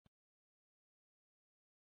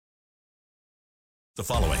The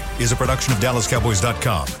following is a production of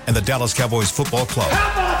DallasCowboys.com and the Dallas Cowboys Football Club.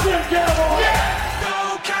 How about them Cowboys? Yeah!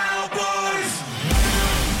 Go Cowboys!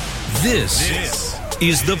 This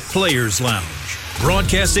is the Players Lounge,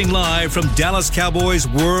 broadcasting live from Dallas Cowboys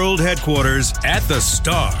World Headquarters at the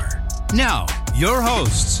Star. Now, your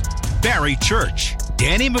hosts, Barry Church,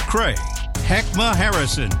 Danny McCray, Heckma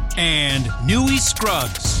Harrison, and Newy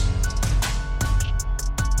Scruggs.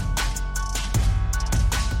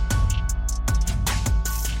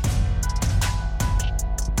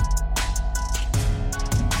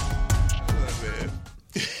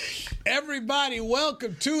 Everybody,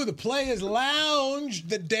 welcome to the Players Lounge.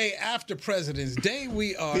 The day after President's Day,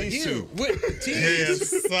 we are here with the team. Yes,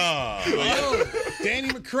 sir. Yo, Danny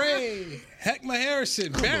McCray, Heckma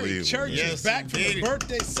Harrison, Barry Church is back from the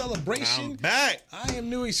birthday celebration. I'm back. I am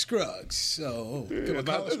Newy Scruggs. So,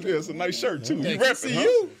 It's a nice shirt too. Thank You you. repping, huh?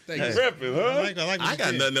 You. Thank You you. repping, huh? I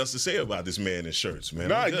got nothing else to say about this man in shirts, man.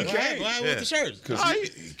 Nah, I'm you good. can't. Why with the shirts?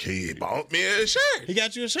 He bought me a shirt. He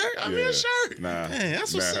got you a shirt? I mean a shirt. Nah, Man,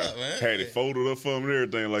 that's what's up, man. Had it folded up for him and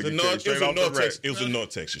everything like It you came straight off the rack. was a North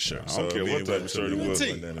Texas shirt. I don't care what type of shirt it was.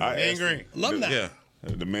 I asked him. Alumni. Yeah.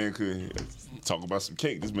 The man couldn't talk about some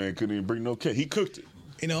cake. This man couldn't even bring no cake. He cooked it.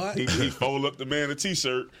 You know what? He folded up the man a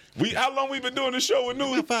T-shirt. How long we been doing this show with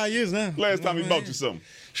Newy? About 5 years now. Last time he bought you something.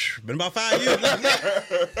 Been about 5 years now.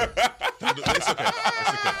 It's okay.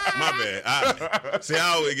 My bad. See, I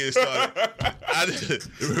always get started.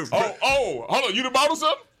 Hold on. You done bought him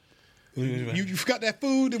something? You forgot that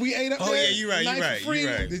food that we ate up there? Oh, yeah, you're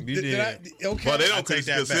right. Did You did. okay. Well, they I don't take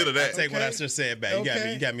that consider back. that. I take what I just said back.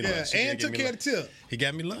 You got me lunch. And took care of the tip. He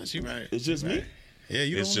got me lunch. You right. It's just me. Yeah,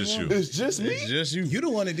 you. It's just you. It's just you. You the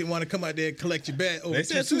one that didn't want to come out there and collect your bet over They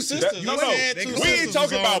said two sisters. No, They we sisters ain't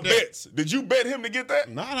talking was all about there. bets. Did you bet him to get that?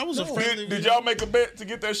 Nah, that was a friendly. Did y'all make a bet to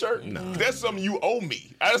get that shirt? No. That's something you owe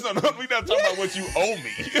me. We not talking about what you owe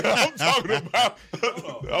me. I'm talking about.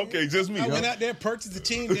 Okay, just me. I went out there and purchased the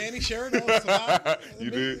Team Danny shirt. On You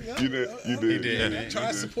did. He did. Try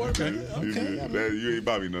to support me. You Okay. did. You ain't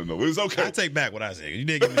buy me nothing. No, it's okay. I take back what I said. You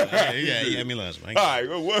did give me lunch. Yeah, he got me lunch, man. All right,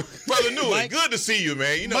 well, Brother Newy, good to see you,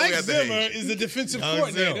 man. You know we Mike have to Zimmer hate you. is the defensive Oh,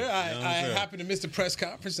 coordinator. Zim. I happened to miss the press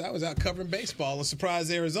conference. I was out covering baseball in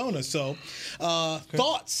Surprise, Arizona. So,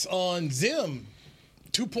 thoughts on Zim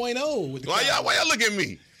 2.0? With the Why y'all look at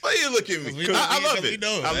me? Why you look at me? I love it.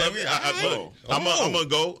 I'm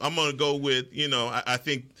gonna go with, I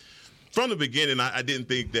think from the beginning, I didn't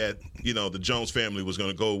think that, the Jones family was going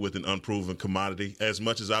to go with an unproven commodity. As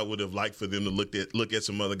much as I would have liked for them to look at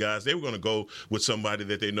some other guys, they were going to go with somebody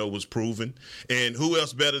that they know was proven. And who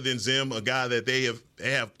else better than Zim, a guy that they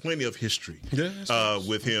have plenty of history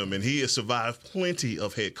with him, and he has survived plenty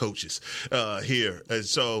of head coaches here. And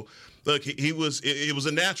so, look, it was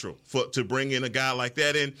a natural to bring in a guy like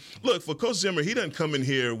that. And look, for Coach Zimmer, he doesn't come in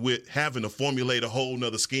here with having to formulate a whole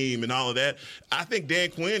nother scheme and all of that. I think Dan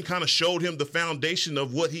Quinn kind of showed him the foundation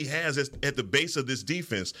of what he has at the base of this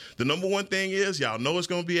defense. The number one thing is, y'all know it's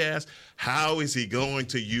going to be asked, how is he going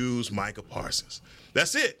to use Micah Parsons?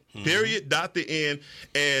 That's it. Period. Dot the end.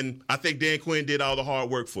 And I think Dan Quinn did all the hard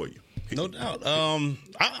work for you. No doubt. I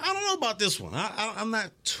don't know about this one. I'm not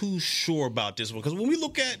too sure about this one because when we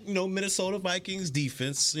look at Minnesota Vikings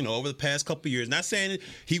defense, over the past couple of years, not saying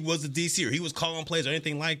he was the DC or he was calling plays or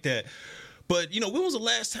anything like that, but when was the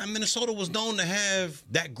last time Minnesota was known to have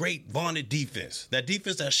that great vaunted defense, that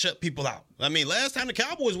defense that shut people out? I mean, last time the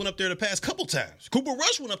Cowboys went up there the past couple times, Cooper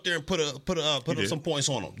Rush went up there and put up some points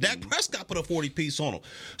on them. Dak Prescott put a 40-piece on them.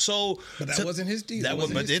 But that wasn't his defense.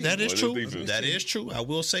 That is true. That is true. I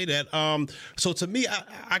will say that. So to me,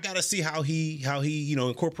 I got to see how he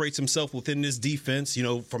incorporates himself within this defense.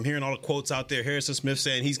 From hearing all the quotes out there, Harrison Smith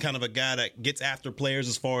saying he's kind of a guy that gets after players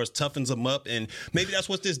as far as toughens them up, and maybe that's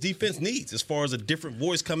what this defense needs as far as a different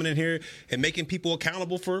voice coming in here and making people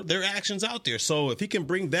accountable for their actions out there. So if he can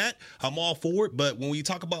bring that, I'm all for it. But when we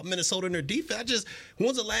talk about Minnesota and their defense,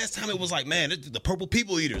 when's the last time it was like, man, the purple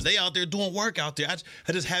people eaters, they out there doing work out there.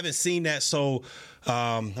 I just haven't seen that. So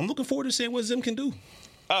I'm looking forward to seeing what Zim can do.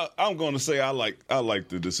 I'm going to say I like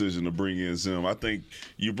the decision to bring in Zim. I think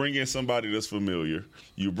you bring in somebody that's familiar.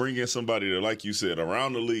 You bring in somebody that, like you said,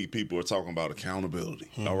 around the league, people are talking about accountability.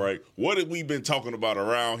 All right, what have we been talking about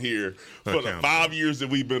around here for the 5 years that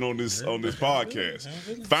we've been on this podcast?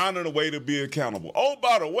 Finding a way to be accountable. Oh,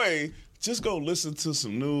 by the way, just go listen to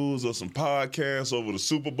some news or some podcasts over the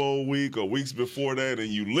Super Bowl week or weeks before that, and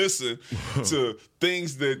you listen to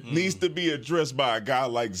things that needs to be addressed by a guy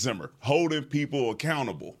like Zimmer, holding people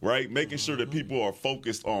accountable, right? Making sure that people are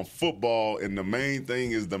focused on football, and the main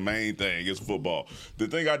thing is football. The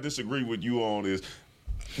thing I disagree with you on is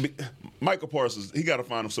Micah Parsons, he got to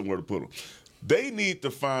find him somewhere to put him. They need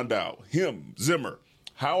to find out, Zimmer,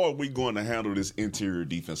 how are we going to handle this interior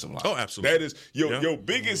defensive line? Oh, absolutely. That is your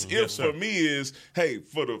biggest if for me is, hey,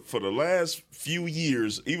 for the last few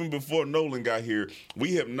years, even before Nolan got here,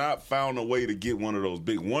 we have not found a way to get one of those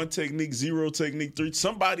big 1 technique, 0 technique, 3,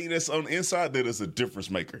 somebody that's on the inside that is a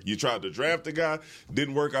difference maker. You tried to draft a guy,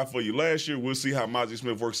 didn't work out for you last year. We'll see how Mazi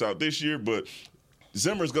Smith works out this year, but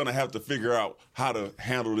Zimmer's going to have to figure out how to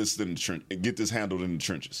handle this in the trench and get this handled in the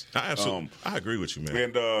trenches. I agree with you,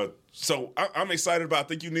 man. And so I'm excited about. I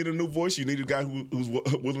think you need a new voice. You need a guy who's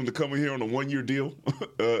willing to come in here on a 1-year deal,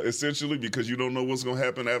 essentially, because you don't know what's going to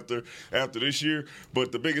happen after this year.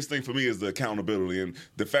 But the biggest thing for me is the accountability and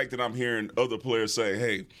the fact that I'm hearing other players say,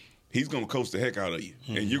 "Hey, he's going to coach the heck out of you,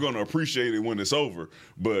 and you're going to appreciate it when it's over.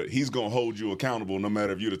 But he's going to hold you accountable, no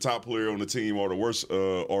matter if you're the top player on the team or the worst,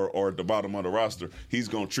 or at the bottom of the roster. He's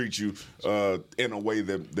going to treat you in a way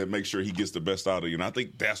that makes sure he gets the best out of you. And I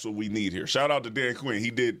think that's what we need here. Shout out to Dan Quinn.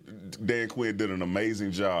 Dan Quinn did an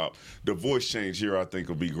amazing job. The voice change here, I think,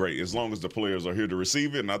 will be great as long as the players are here to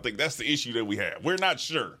receive it. And I think that's the issue that we have. We're not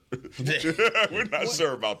sure. We're not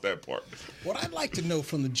sure about that part. What I'd like to know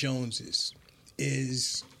from the Joneses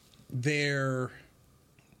is their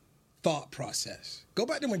thought process. Go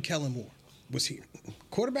back to when Kellen Moore was here.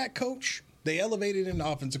 Quarterback coach, they elevated him to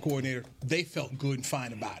offensive coordinator. They felt good and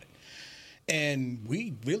fine about it. And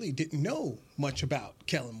we really didn't know much about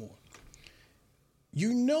Kellen Moore.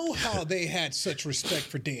 You know how they had such respect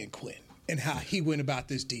for Dan Quinn and how he went about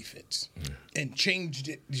this defense and changed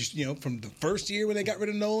it, from the first year when they got rid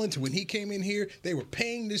of Nolan to when he came in here. They were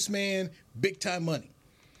paying this man big-time money.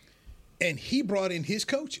 And he brought in his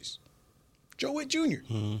coaches. Joe Witt Jr.,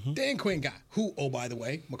 Dan Quinn guy, who, oh, by the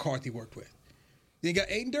way, McCarthy worked with. Then you got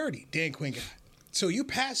Aiden Dirty, Dan Quinn guy. So you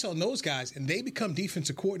pass on those guys, and they become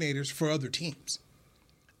defensive coordinators for other teams.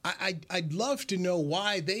 I'd love to know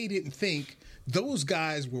why they didn't think those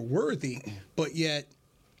guys were worthy, but yet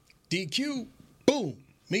DQ, boom,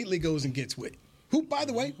 immediately goes and gets Witt, who, by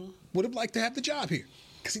the way, would have liked to have the job here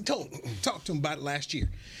because he talked to him about it last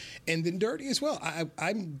year. And then Dirty as well.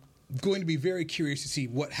 I'm going to be very curious to see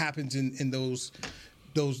what happens in those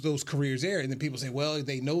careers there. And then people say, well,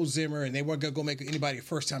 they know Zimmer and they weren't going to go make anybody a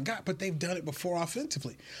first-time guy, but they've done it before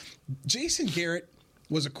offensively. Jason Garrett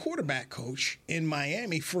was a quarterback coach in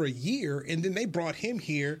Miami for a year, and then they brought him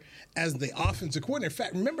here as the offensive coordinator. In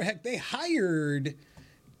fact, remember, they hired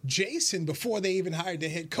Jason before they even hired the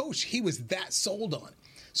head coach. He was that sold on it.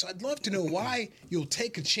 So I'd love to know why you'll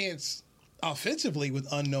take a chance offensively with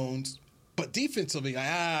unknowns, but defensively,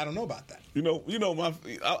 I don't know about that.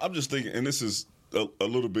 I'm just thinking, and this is a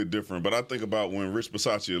little bit different, but I think about when Rich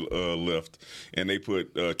Bisaccia left and they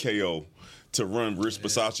put KO to run Rich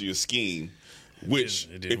Bisaccia's scheme, which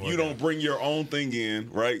if you don't bring your own thing in,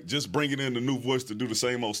 right, just bringing in the new voice to do the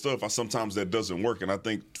same old stuff, sometimes that doesn't work. And I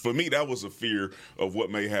think, for me, that was a fear of what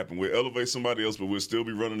may happen. We'll elevate somebody else, but we'll still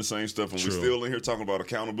be running the same stuff. And we're still in here talking about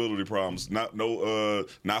accountability problems, not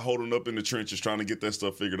holding up in the trenches, trying to get that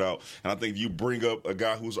stuff figured out. And I think if you bring up a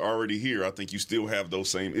guy who's already here, I think you still have those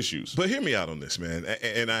same issues. But hear me out on this, man.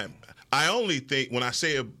 And I only think when I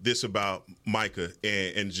say this about Micah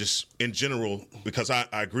and just in general, because I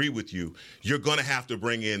agree with you, you're going to have to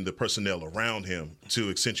bring in the personnel around him to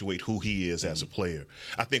accentuate who he is as a player.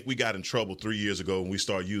 I think we got in trouble 3 years ago when we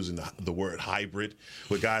started using the word hybrid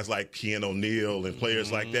with guys like Keanu O'Neal and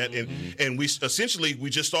players like that. And we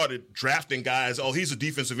just started drafting guys. Oh, he's a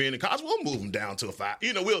defensive end in college. We'll move him down to a 5.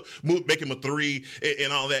 We'll make him a 3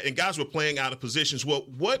 and all that. And guys were playing out of positions. Well,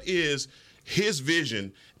 what is his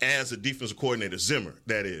vision as a defensive coordinator, Zimmer,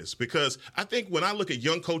 that is? Because I think when I look at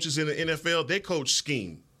young coaches in the NFL, they coach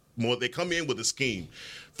scheme more. They come in with a scheme.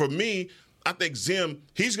 For me, I think Zim,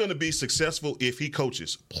 he's going to be successful if he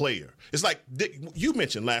coaches player. It's like you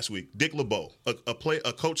mentioned last week, Dick LeBeau,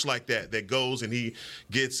 a coach like that goes and he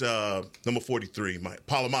gets number 43,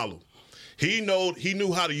 Polamalu. He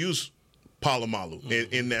knew how to use Polamalu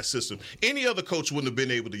in that system. Any other coach wouldn't have been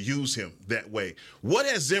able to use him that way. What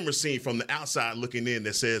has Zimmer seen from the outside looking in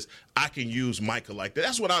that says, I can use Micah like that?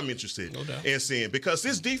 That's what I'm interested in seeing, because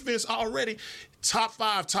this defense already top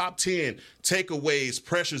 5, top 10 takeaways,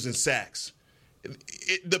 pressures, and sacks.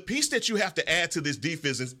 The piece that you have to add to this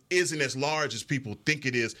defense isn't as large as people think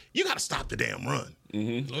it is. You got to stop the damn run.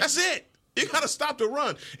 That's it. You got to stop the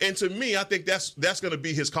run. And to me, I think that's going to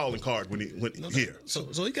be his calling card when here. So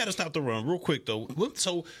he got to stop the run real quick, though.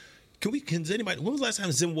 So when was the last time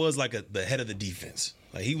Zim was like the head of the defense?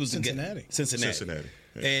 Like he was Cincinnati. Yeah.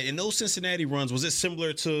 And in those Cincinnati runs, was it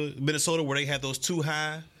similar to Minnesota where they had those two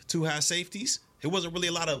high safeties? It wasn't really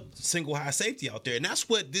a lot of single high safety out there. And that's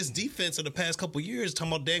what this defense of the past couple of years,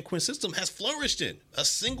 talking about Dan Quinn's system, has flourished in. A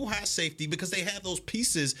single high safety, because they have those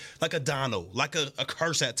pieces like a Dono, like a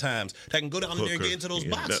Curse at times, that can go down there and get into those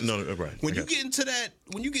boxes. Right. When you get into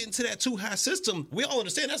that two high system, we all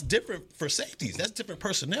understand that's different for safeties. That's different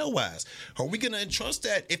personnel wise. Are we going to entrust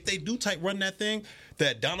that if they do tight run that thing,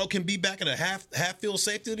 that Dono can be back at a half field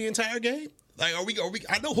safety the entire game? Like, are we?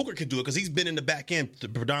 I know Hooker can do it because he's been in the back end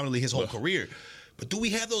predominantly his whole career. But do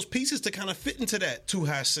we have those pieces to kind of fit into that two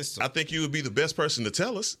high system? I think you would be the best person to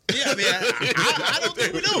tell us. Yeah, I mean, I don't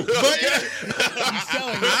think we do. But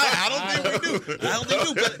I don't think we do. I don't think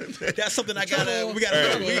we do. But that's something we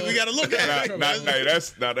gotta look at.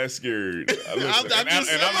 That's scary. I'm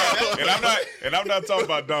not talking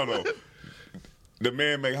about Dono. The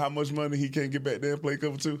man make how much money he can't get back there and play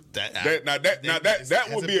cover two? That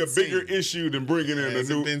would be a bigger issue than bringing in a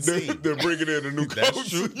new coach.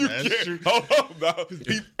 That's true. Hold on, no.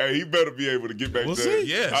 He better be able to get back there.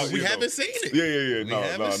 Yeah, we haven't seen it. Yeah. No.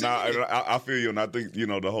 I feel you, and I think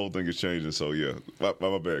the whole thing is changing. So yeah,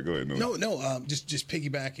 my bad. Go ahead. No. Just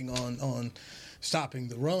piggybacking on stopping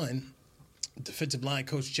the run. Defensive line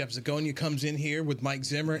coach Jeff Zagonia comes in here with Mike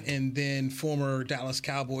Zimmer, and then former Dallas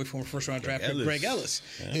Cowboy, former first-round draft pick Greg Ellis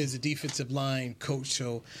is the defensive line coach.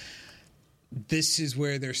 So this is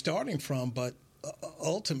where they're starting from. But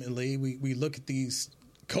ultimately, we look at these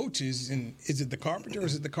coaches, and is it the carpenter or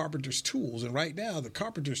is it the carpenter's tools? And right now, the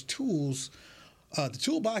carpenter's tools, the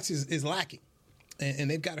toolbox is lacking.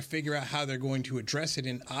 And they've got to figure out how they're going to address it.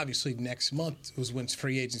 And obviously, next month was when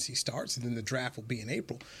free agency starts, and then the draft will be in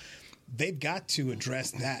April. They've got to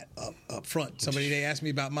address that up front. They asked me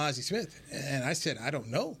about Mazi Smith, and I said, I don't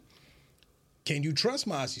know. Can you trust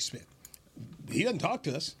Mazi Smith? He doesn't talk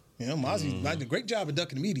to us. Mazi did a great job of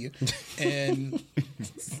ducking the media. And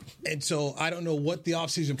so I don't know what the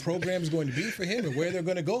offseason program is going to be for him and where they're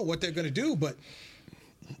going to go and what they're going to do. But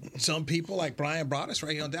some people like Brian Broaddus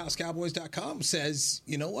right here on DallasCowboys.com says,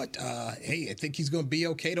 you know what, hey, I think he's going to be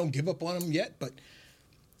okay. Don't give up on him yet. But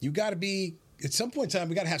you got to be – at some point in time,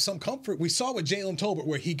 we got to have some comfort. We saw with Jalen Tolbert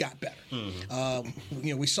where he got better.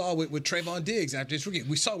 We saw with Trayvon Diggs after his rookie.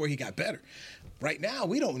 We saw where he got better. Right now,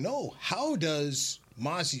 we don't know. How does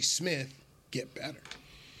Mazi Smith get better?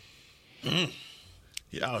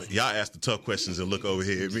 Y'all ask the tough questions and look over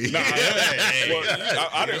here at me. I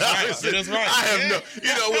have no.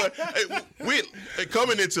 You know what? We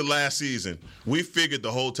coming into last season, we figured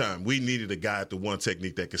the whole time we needed a guy at the one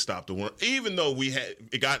technique that could stop the one. Even though we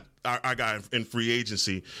got our guy in free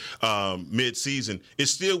agency mid-season, it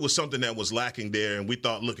still was something that was lacking there. And we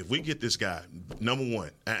thought, look, if we get this guy number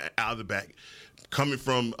one out of the back, coming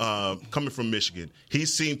from Michigan, he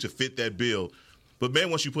seemed to fit that bill. But, man,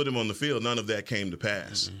 once you put him on the field, none of that came to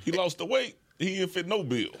pass. He lost the weight. He didn't fit no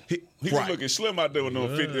bill. He was looking slim out there with no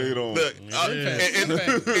fit to hit on. And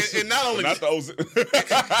not only – not those.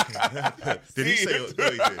 Did he say –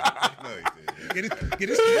 no, he did. Get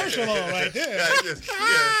his commercial on right there.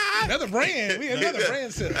 Another brand. We another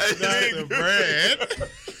brand set. Another brand.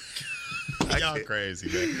 Y'all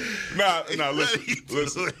crazy, man. Nah. Listen.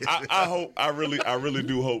 I really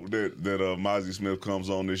do hope that Mazi Smith comes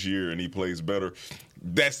on this year and he plays better.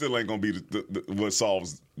 That still ain't gonna be what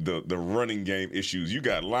solves the running game issues. You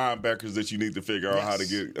got linebackers that you need to figure out how to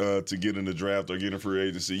get in the draft or get in free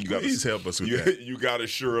agency. You got please help us with that. You got to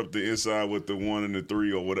shore up the inside with the 1 and the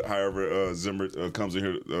 3 or however Zimmer comes in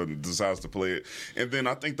here decides to play it. And then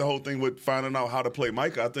I think the whole thing with finding out how to play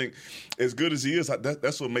Micah, I think as good as he is,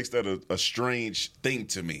 that's what makes that a strange thing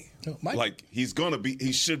to me. No, like he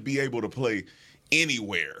should be able to play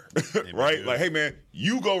anywhere, right? Like, hey, man,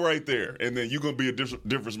 you go right there, and then you're going to be a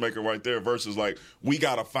difference maker right there versus, like, we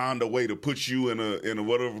got to find a way to put you in a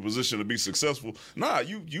whatever position to be successful. Nah,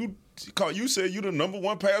 you said you the number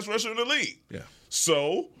one pass rusher in the league. Yeah.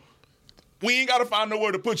 So we ain't got to find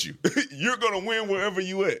nowhere to put you. You're going to win wherever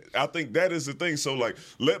you at. I think that is the thing. So, like,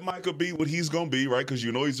 let Micah be what he's going to be, right? Because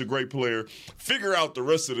he's a great player. Figure out the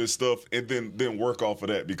rest of this stuff and then work off of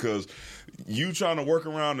that because you trying to work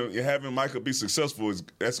around and having Micah be successful,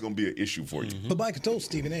 that's going to be an issue for you. But Micah told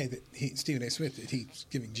Stephen A. Smith that he's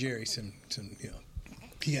giving Jerry some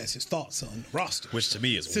he has his thoughts on the roster. Which to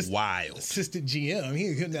me is wild. Assistant GM.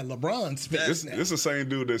 He getting that LeBron space. This is the same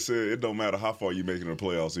dude that said it don't matter how far you make it in the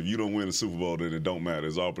playoffs. If you don't win the Super Bowl, then it don't matter.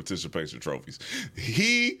 It's all participation trophies.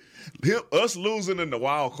 Us losing in the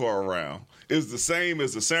wild card round is the same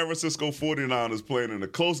as the San Francisco 49ers playing in a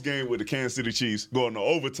close game with the Kansas City Chiefs, going to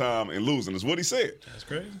overtime and losing. Is what he said. That's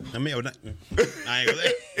crazy. I mean, I ain't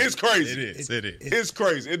it's crazy. It is. It's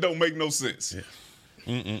crazy. It don't make no sense.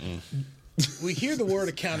 Yeah. We hear the word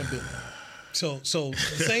accountability. So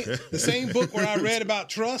the same book where I read about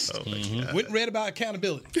trust, went and read about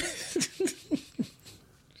accountability.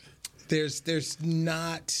 There's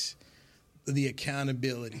not the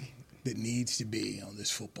accountability that needs to be on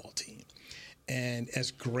this football team. And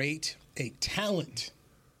as great a talent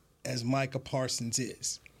as Micah Parsons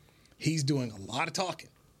is, he's doing a lot of talking.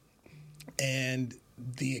 And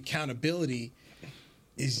the accountability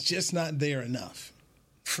is just not there enough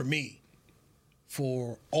for me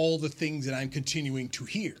for all the things that I'm continuing to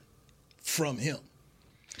hear from him.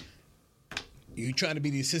 You trying to be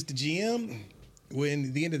the assistant GM when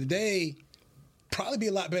at the end of the day, probably be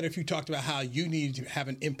a lot better if you talked about how you need to have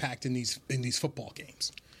an impact in these football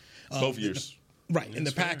games. Both years. Right. In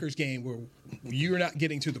the Packers game where you're not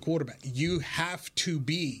getting to the quarterback, you have to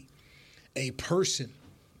be a person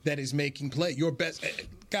that is making play. Your best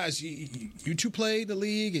guys, you two play the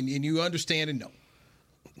league and you understand and know.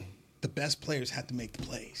 The best players have to make the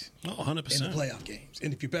plays. Oh, 100%. In the playoff games.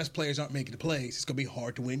 And if your best players aren't making the plays, it's going to be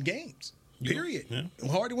hard to win games. Period. Yeah.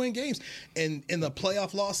 Hard to win games. And in the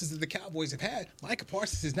playoff losses that the Cowboys have had, Micah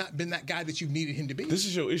Parsons has not been that guy that you've needed him to be. This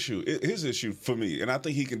is your issue. His issue for me, and I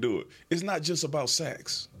think he can do it. It's not just about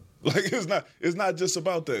sacks. Like it's not just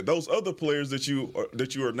about that. Those other players that you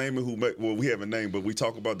are naming who make, well, we haven't named, but we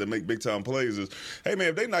talk about that make big time plays is, hey man,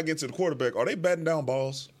 if they not getting to the quarterback, are they batting down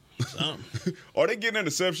balls? Are they getting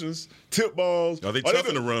interceptions, tip balls? Are they tough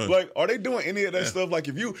in the run? Like, are they doing any of that stuff? Like,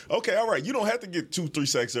 if you, okay, all right, you don't have to get 2-3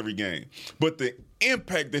 sacks every game, but the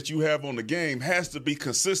impact that you have on the game has to be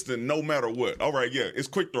consistent no matter what. All right, yeah, it's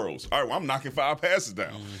quick throws. All right, well, I'm knocking 5 passes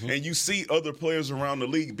down. And you see other players around the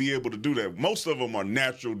league be able to do that. Most of them are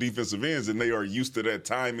natural defensive ends, and they are used to that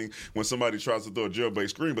timing when somebody tries to throw a jailbait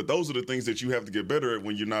screen. But those are the things that you have to get better at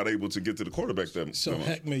when you're not able to get to the quarterback that much. So,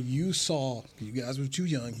 Heckman, you saw, you guys were too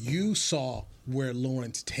young, you saw where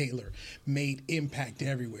Lawrence Taylor made impact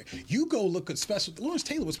everywhere. You go look at Lawrence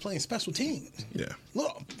Taylor was playing special teams. Yeah.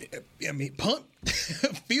 Look, I mean, punt,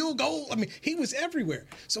 field goal. I mean, he was everywhere.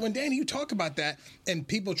 So when Danny, you talk about that and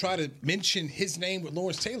people try to mention his name with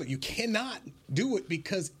Lawrence Taylor, you cannot do it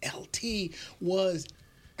because LT was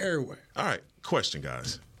everywhere. All right, question,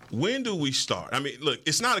 guys. When do we start? I mean, look,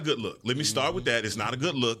 it's not a good look. Let me start with that. It's not a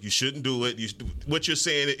good look. You shouldn't do it. What you're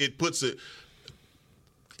saying, it puts it.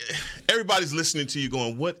 Everybody's listening to you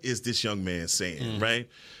going, what is this young man saying, right?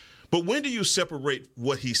 But when do you separate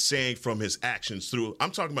what he's saying from his actions through, I'm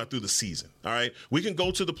talking about through the season, all right? We can go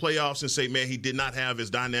to the playoffs and say, man, he did not have as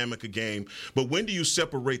dynamic a game. But when do you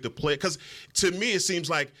separate the play? Because to me, it seems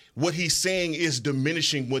like what he's saying is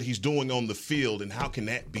diminishing what he's doing on the field. And how can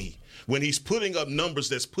that be? When he's putting up numbers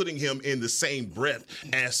that's putting him in the same breath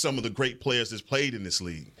as some of the great players that's played in this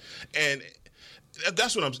league. And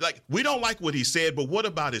that's what I'm like. We don't like what he said, but what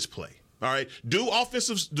about his play? All right. Do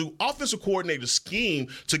offensive coordinators scheme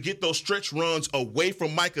to get those stretch runs away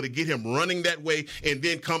from Micah to get him running that way and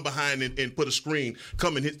then come behind and put a screen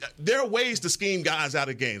coming? There are ways to scheme guys out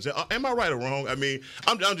of games. Am I right or wrong? I mean,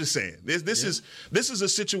 I'm just saying this is a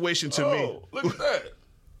situation to me. Look at that.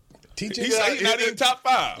 He's not in top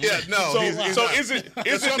 5. Yeah, no. So is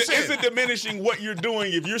it diminishing what you're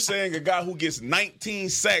doing if you're saying a guy who gets 19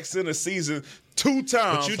 sacks in a season 2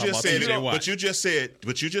 times? But you just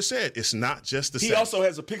said it's not just the sacks. He also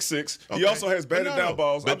has a pick 6. Okay. He also has batted down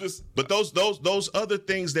balls. But those other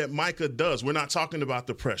things that Micah does, we're not talking about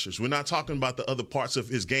the pressures. We're not talking about the other parts of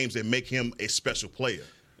his games that make him a special player.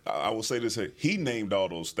 I will say this: he named all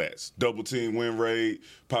those stats. Double team win rate.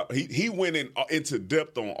 He went into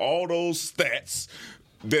depth on all those stats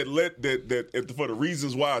that for the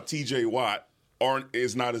reasons why T.J. Watt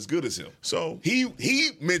is not as good as him. So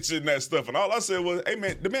he mentioned that stuff, and all I said was, "Hey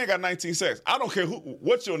man, the man got 19 sacks. I don't care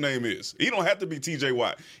what your name is. He don't have to be T.J.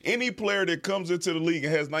 Watt. Any player that comes into the league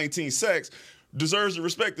and has 19 sacks deserves the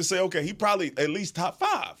respect to say, okay, he probably at least top 5."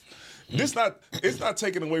 It's not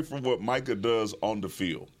taken away from what Micah does on the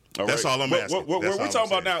field. That's all I'm asking. What we're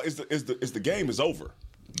talking about now is the game is over.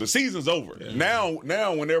 The season's over. Yeah.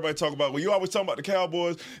 Now when everybody talk about, well, you always talking about the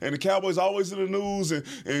Cowboys, and the Cowboys always in the news, and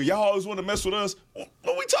y'all always want to mess with us. What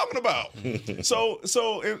are we talking about?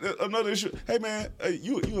 so another issue. Hey man,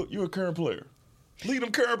 you're a current player. Leave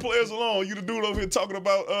them current players alone. You the dude over here talking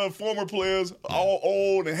about former players all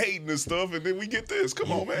old and hating and stuff, and then we get this.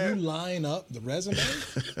 Come on, man. You line up the resume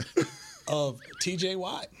of T.J.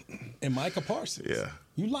 Watt and Micah Parsons. Yeah.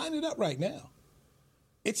 You line it up right now.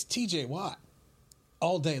 It's T.J. Watt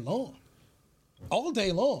all day long. All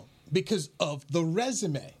day long because of the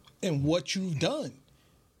resume and what you've done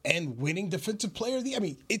and winning Defensive Player of the Year. I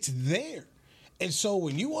mean, it's there. And so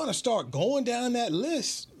when you want to start going down that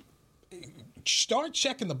list, start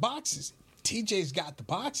checking the boxes. TJ's got the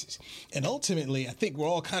boxes. And ultimately, I think we're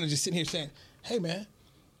all kind of just sitting here saying, hey, man,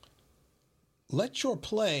 let your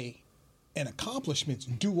play and accomplishments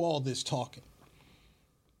do all this talking.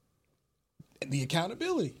 And the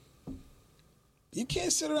accountability. You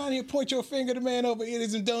can't sit around here and point your finger at the man over here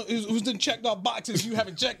who's done checked off boxes you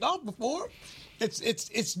haven't checked off before.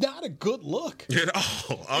 It's not a good look.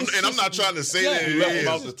 I'm not trying to say that it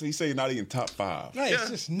is. He said he's not even top 5. Right, it's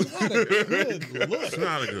just not a good look. It's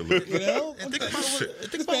not a good look. You know? And think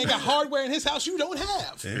about This man got hardware in his house you don't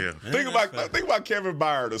have. Yeah. Think about Kevin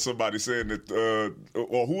Byard or somebody saying that,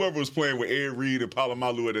 or whoever was playing with Ed Reed and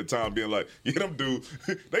Palomalu at that time, being like, yeah, them dudes,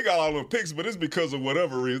 they got all them picks, but it's because of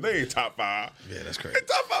whatever reason. They ain't top 5. Yeah, that's crazy. They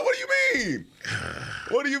top 5? What do you mean?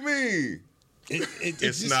 What do you mean? It's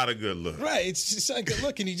just not a good look. Right. It's just not a good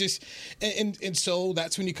look. And you just and so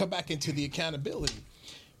that's when you come back into the accountability.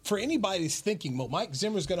 For anybody that's thinking, well, Mike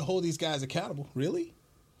Zimmer's going to hold these guys accountable. Really?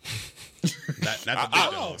 Not the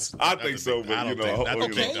big dogs. I think so, but I'm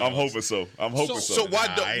hoping so. So why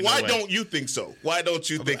don't you think so? Why don't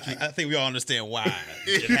you think? I think we all understand why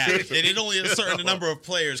it happens. And only a certain number of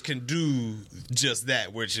players can do just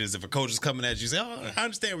that, which is if a coach is coming at you, say, "Oh, I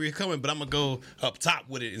understand where you're coming, but I'm gonna go up top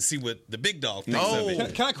with it and see what the big dog thinks of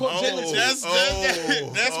it." Can I quote Jalen Smith?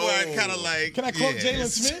 That's where I kind of like. Can I quote Jalen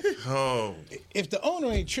Smith? Oh, if the owner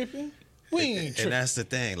ain't tripping, we ain't tripping. And that's the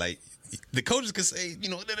thing, like. The coaches can say,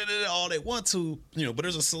 all they want to, but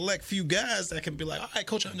there's a select few guys that can be like, all right,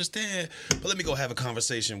 coach, I understand, but let me go have a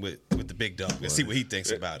conversation with the big dog and see what he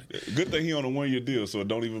thinks about it. Good thing he on a 1-year deal, so it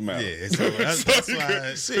don't even matter. Yeah, so that's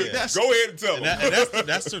why. Go ahead and tell him.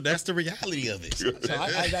 That's the reality of it. So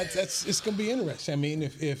it's going to be interesting. I mean,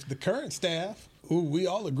 if the current staff, who we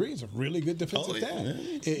all agree is a really good defensive staff,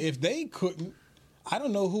 if they couldn't, I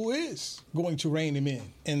don't know who is going to rein him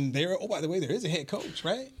in. And by the way, there is a head coach,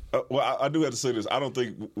 right? Well, I do have to say this. I don't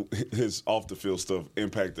think his off the field stuff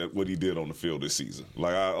impacted what he did on the field this season.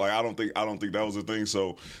 I don't think that was a thing.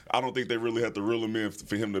 So I don't think they really had to reel him in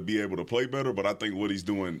for him to be able to play better. But I think what he's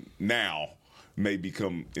doing now may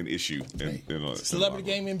become an issue. Celebrity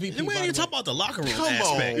game MVP. And we ain't even talking about the locker room aspect.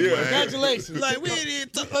 on, yeah. Congratulations. Like we ain't even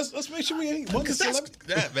Let's make sure we ain't one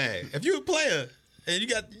that man. If you're a player. And you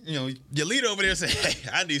got, your leader over there saying, hey,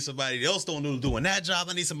 I need somebody else doing that job.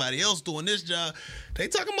 I need somebody else doing this job. They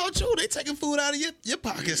talking about you. They taking food out of your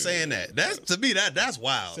pocket saying that. To me, that's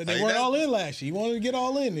wild. So they weren't all in last year. You wanted to get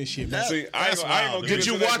all in this year. See, I ain't gonna Did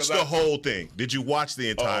you watch the whole thing? Did you watch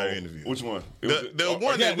the entire interview? Which one? The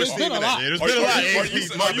one that was Stephen A. There's been a lot. Are you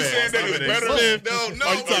saying that it's better than? No,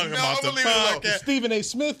 Are you talking about the podcast? The Stephen A.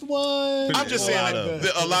 Smith one. I'm just saying,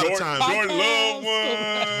 a lot of times. Jordan Love one.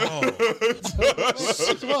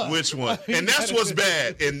 Which one? And that's what's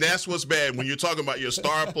bad. And that's what's bad when you're talking about your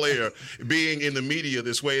star player being in the media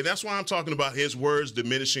this way. That's why I'm talking about his words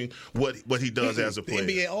diminishing what he does as a player.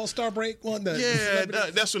 The NBA All-Star break one.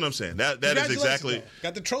 That's what I'm saying. That is exactly.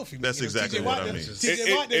 Got the trophy. That's exactly what I mean.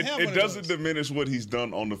 It doesn't diminish what he's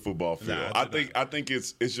done on the football field. I think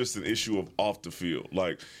it's just an issue of off the field.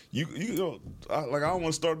 Like I don't want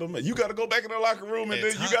to start them. You got to go back in the locker room and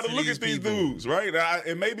then you got to look at these dudes, right?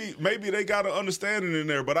 And maybe they got an understanding in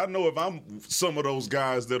there. But I know if I'm some of those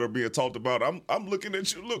guys that are being talked about, I'm looking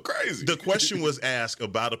at you look crazy. The question was asked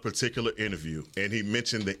about a particular interview, and he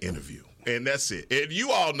mentioned the interview. And that's it. And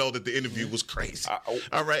you all know that the interview was crazy.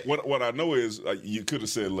 All right. What I know is you could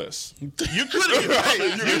have said less. You could have. You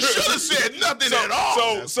should have said nothing at all.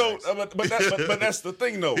 But that's the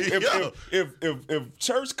thing, though. If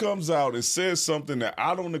Church comes out and says something that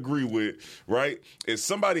I don't agree with, right? If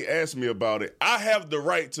somebody asks me about it, I have the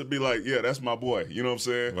right to be like, yeah, that's my boy. You know what I'm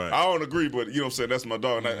saying? Right. I don't agree, but you know what I'm saying? That's my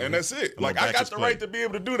dog, and that's it. Like I got the right to be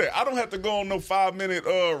able to do that. I don't have to go on no 5-minute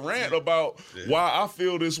rant about why I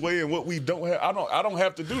feel this way and what we don't have. I don't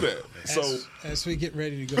have to do that. As we get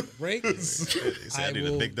ready to go to break, I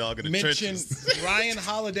will big dog in the mention Ryan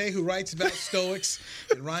Holiday, who writes about Stoics.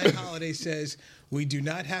 And Ryan Holiday says, we do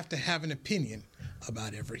not have to have an opinion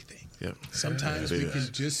about everything. Yep. Sometimes we can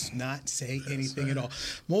just not say anything at all.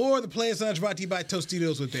 More of the Players Lounge brought to you by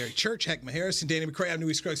Tostitos with Barry Church, Heckma Harrison, Danny McCray. I'm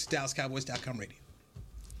Newey Scruggs, DallasCowboys.com radio.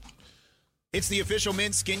 It's the official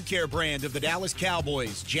men's skincare brand of the Dallas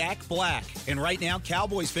Cowboys, Jack Black. And right now,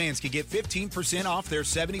 Cowboys fans can get 15% off their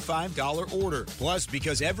 $75 order. Plus,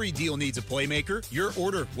 because every deal needs a playmaker, your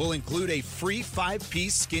order will include a free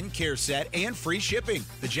 5-piece skincare set and free shipping.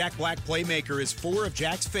 The Jack Black Playmaker is 4 of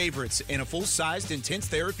Jack's favorites and a full-sized intense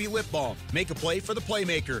therapy lip balm. Make a play for the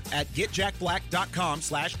Playmaker at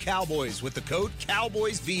getjackblack.com/Cowboys with the code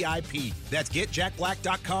CowboysVIP. That's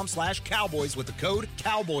getjackblack.com/Cowboys with the code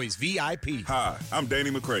CowboysVIP. Smoothie. Hi, I'm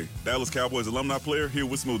Danny McCray, Dallas Cowboys alumni player here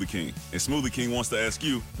with Smoothie King. And Smoothie King wants to ask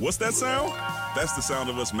you, what's that sound? That's the sound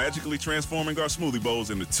of us magically transforming our smoothie bowls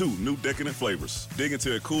into 2 new decadent flavors. Dig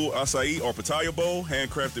into a cool acai or pitaya bowl,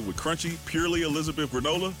 handcrafted with crunchy, purely Elizabeth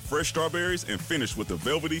granola, fresh strawberries, and finished with a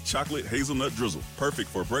velvety chocolate hazelnut drizzle. Perfect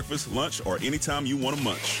for breakfast, lunch, or anytime you want to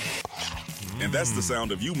munch. And that's the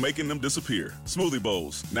sound of you making them disappear. Smoothie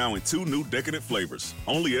bowls, now in 2 new decadent flavors.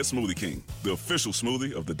 Only at Smoothie King, the official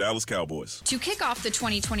smoothie of the Dallas Cowboys. To kick off the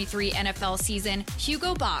 2023 NFL season,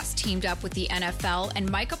 Hugo Boss teamed up with the NFL and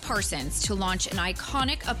Micah Parsons to launch an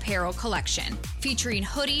iconic apparel collection featuring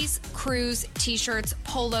hoodies, crews, t-shirts,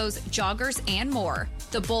 polos, joggers, and more.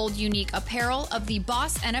 The bold, unique apparel of the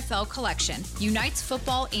Boss NFL collection unites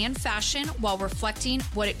football and fashion while reflecting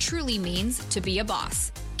what it truly means to be a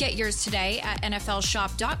boss. Get yours today at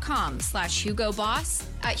nflshop.com/HugoBoss,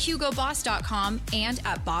 at HugoBoss.com, and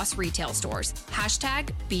at Boss retail stores.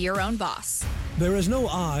 #Be your own boss. There is no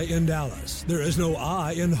I in Dallas. There is no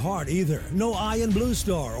I in Hart either. No I in Blue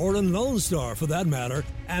Star or in Lone Star for that matter.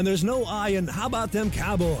 And there's no I in how about them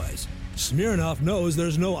Cowboys? Smirnoff knows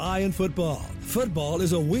there's no I in football. Football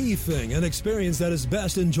is a we thing, an experience that is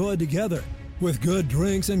best enjoyed together. With good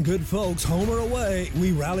drinks and good folks, home or away,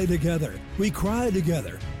 we rally together, we cry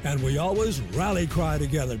together, and we always rally cry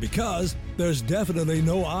together because there's definitely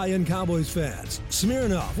no I in Cowboys fans.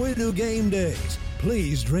 Smirnoff, we do game days.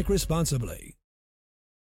 Please drink responsibly.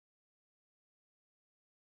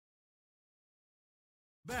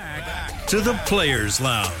 Back to the Players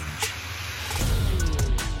Lounge.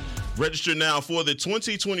 Register now for the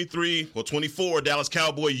 2023-24 Dallas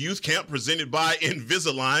Cowboy Youth Camp presented by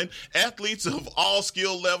Invisalign. Athletes of all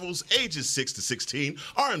skill levels, ages 6 to 16,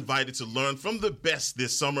 are invited to learn from the best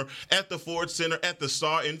this summer at the Ford Center at the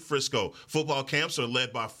Star in Frisco. Football camps are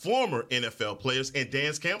led by former NFL players, and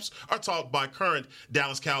dance camps are taught by current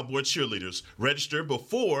Dallas Cowboy cheerleaders. Register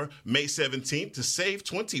before May 17th to save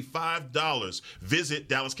 $25. Visit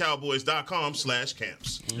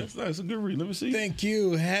DallasCowboys.com/camps. That's a good read. Let me see. Thank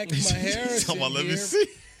you, Hack Harrison. Let me see.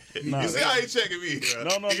 You see how he checking me?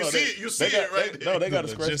 No. You see it right there. No, they got to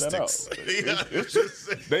scratch that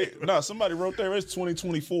out. Somebody wrote there, it's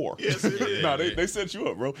 2024. Yes, it is. They set you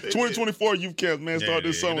up, bro. 2024 youth camp, man, start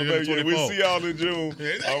this summer, baby. We'll see y'all in June.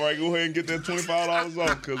 All right, go ahead and get that $25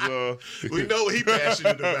 off because we know what he's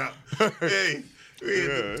passionate about. Hey.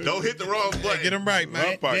 Don't hit the wrong button. Get him right,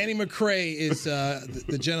 man. Danny McCray is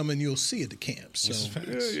the gentleman you'll see at the camp. So,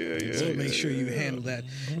 make sure you handle that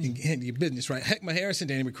and handle your business right. Heckma Harrison,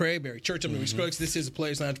 Danny McCray, Barry Church, I'm Louis Scruggs. This is the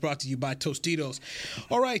Players Lounge brought to you by Tostitos.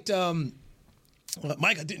 All right,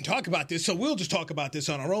 Mike, I didn't talk about this, so we'll just talk about this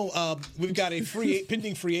on our own. We've got a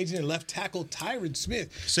pending free agent and left tackle, Tyron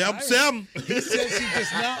Smith. Sam. He says he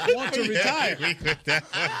does not want to retire. He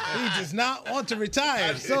does not want to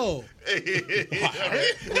retire. So,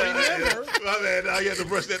 remember, my man, I had to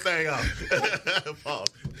brush that thing off.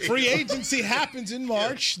 Free agency happens in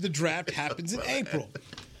March. The draft happens in April.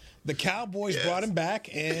 The Cowboys brought him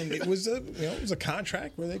back, and it was a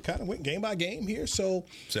contract where they kind of went game by game here. So,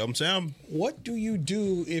 Sam. What do you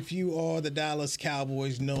do if you are the Dallas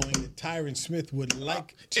Cowboys, knowing that Tyron Smith would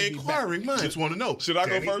like to inquiring minds want to know? Should I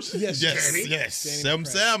go first? Yes. Sam.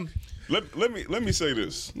 Let me say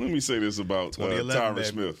this. Let me say this about Tyron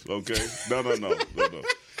Smith. Okay. No.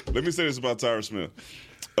 Let me say this about Tyron Smith.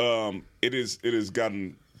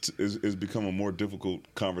 It's become a more difficult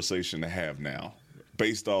conversation to have now,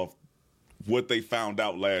 based off what they found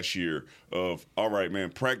out last year of, all right, man,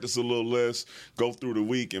 practice a little less, go through the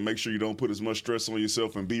week and make sure you don't put as much stress on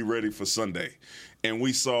yourself and be ready for Sunday. And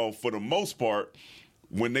we saw, for the most part,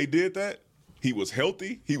 when they did that, he was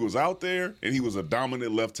healthy, he was out there, and he was a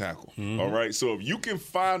dominant left tackle. All right? So if you can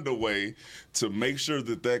find a way to make sure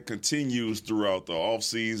that continues throughout the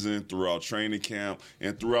offseason, throughout training camp,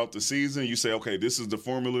 and throughout the season, you say, okay, this is the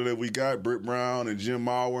formula that we got, Britt Brown and Jim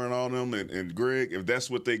Mauer and all them and Greg, if that's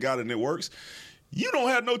what they got and it works, you don't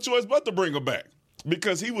have no choice but to bring him back.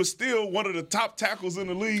 Because he was still one of the top tackles in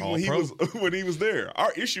the league when he was there.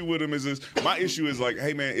 Our issue with him is my issue is like,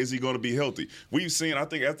 hey man, is he going to be healthy? We've seen, I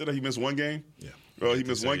think after that he missed one game. Yeah. He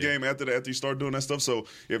missed one game after he started doing that stuff. So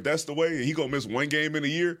if that's the way, he going to miss one game in a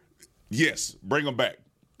year, yes, bring him back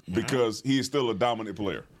because he is still a dominant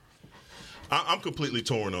player. I'm completely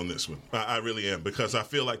torn on this one. I really am, because I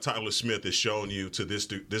feel like Tyler Smith has shown you to this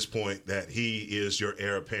point that he is your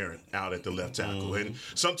heir apparent out at the left tackle. And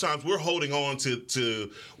sometimes we're holding on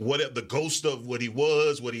to what the ghost of what he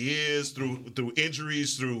was, what he is, through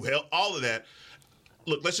injuries, through health, all of that.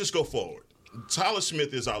 Look, let's just go forward. Tyler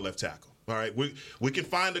Smith is our left tackle. All right, we can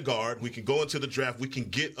find a guard. We can go into the draft. We can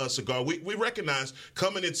get us a guard. We recognize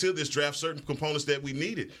coming into this draft certain components that we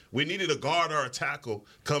needed. We needed a guard or a tackle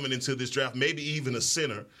coming into this draft, maybe even a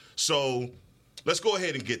center. So let's go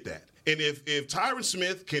ahead and get that. And if Tyron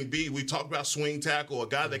Smith can be, we talked about swing tackle, a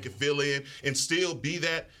guy that can fill in and still be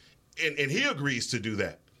that, and he agrees to do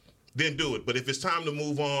that, then do it. But if it's time to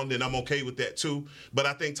move on, then I'm okay with that too. But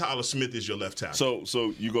I think Tyler Smith is your left tackle.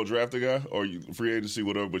 So you go draft a guy, or you free agency,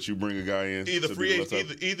 whatever, but you bring a guy in either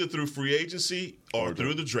through free agency or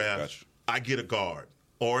through the draft. Gotcha. I get a guard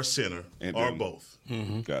or a center or both.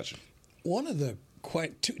 Mm-hmm. Gotcha. One of the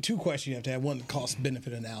two questions you have to have. One, the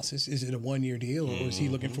cost-benefit analysis. Is it a one-year deal, or is he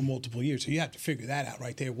looking for multiple years? So you have to figure that out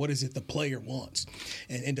right there. What is it the player wants?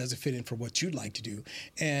 And does it fit in for what you'd like to do?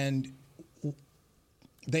 And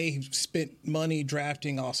they spent money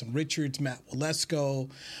drafting Austin Richards, Matt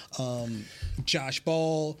Waletzko, Josh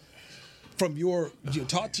Ball. From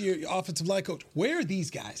talk to your offensive line coach, where are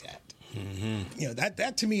these guys at? Mm-hmm.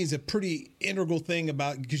 That to me is a pretty integral thing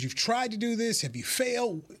about, because you've tried to do this. Have you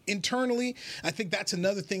failed internally? I think that's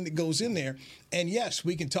another thing that goes in there. And yes,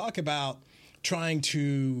 we can talk about trying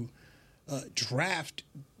to draft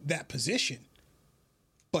that position.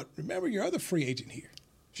 But remember your other free agent here,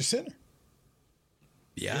 your center.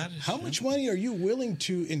 Yeah. How much money are you willing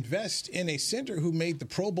to invest in a center who made the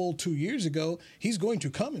Pro Bowl 2 years ago? He's going to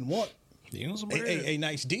come and want a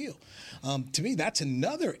nice deal. To me, that's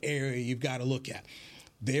another area you've got to look at.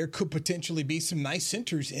 There could potentially be some nice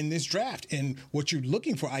centers in this draft, and what you're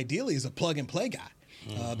looking for ideally is a plug-and-play guy.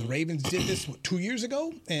 The Ravens did this 2 years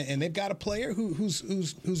ago, and they've got a player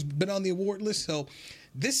who's been on the award list. So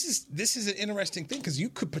this is an interesting thing, because you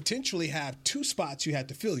could potentially have two spots you have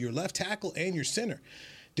to fill: your left tackle and your center,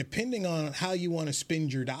 depending on how you want to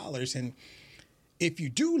spend your dollars. And if you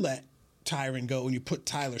do let Tyron go and you put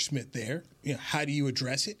Tyler Smith there, how do you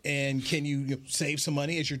address it? And can you save some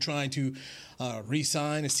money as you're trying to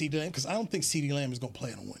re-sign a CeeDee Lamb? Because I don't think CeeDee Lamb is going to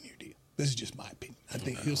play on a one-year deal. This is just my opinion. I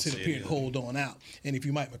think he'll sit up here and hold on out. And if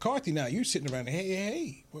you're Mike McCarthy now, you're sitting around and,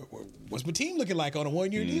 hey, what's my team looking like on a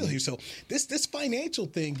one-year deal here? So this financial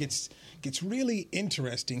thing gets really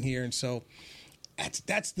interesting here. And so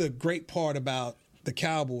that's the great part about the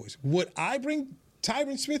Cowboys. Would I bring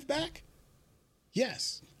Tyron Smith back?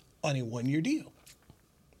 Yes, on a one-year deal.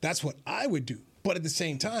 That's what I would do. But at the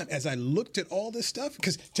same time, as I looked at all this stuff,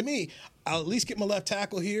 because to me, I'll at least get my left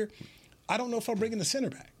tackle here. I don't know if I'm bringing the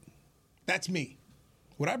center back. That's me.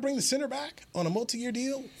 Would I bring the center back on a multi-year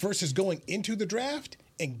deal versus going into the draft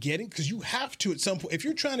and getting, because you have to at some point, if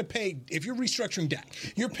you're trying to pay, if you're restructuring Dak,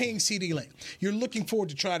 you're paying CeeDee Lamb, you're looking forward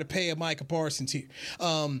to try to pay a Micah Parsons here.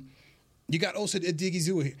 You got Osa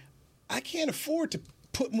Odighizuwa here. I can't afford to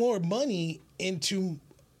put more money into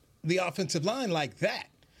the offensive line like that.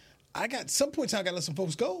 Some points I got to let some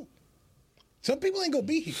folks go. Some people ain't going to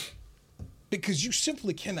be here because you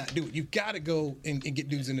simply cannot do it. You've got to go and get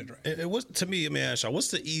dudes in the draft. To me, let me ask y'all, what's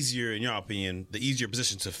the easier, in your opinion, the easier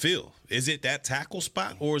position to fill? Is it that tackle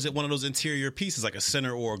spot, or is it one of those interior pieces like a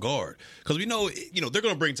center or a guard? Because we know, they're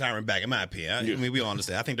going to bring Tyron back, in my opinion. I mean, we all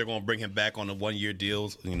understand. I think they're going to bring him back on a one-year deal,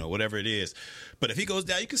 whatever it is. But if he goes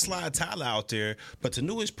down, you can slide Tyler out there. But to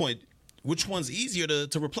Newell's point, which one's easier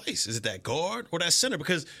to replace? Is it that guard or that center?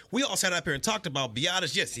 Because we all sat up here and talked about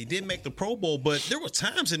Biadasz. Yes, he did make the Pro Bowl, but there were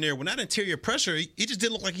times in there when that interior pressure, he just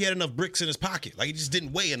didn't look like he had enough bricks in his pocket. Like, he just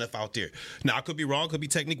didn't weigh enough out there. Now, I could be wrong, could be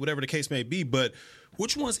technique, whatever the case may be, but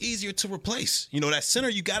which one's easier to replace? That center,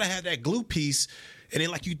 you got to have that glue piece. And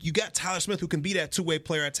then, you got Tyler Smith, who can be that two-way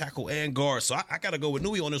player at tackle and guard. So I got to go with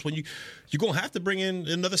Newey on this one. You're going to have to bring in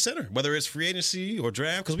another center, whether it's free agency or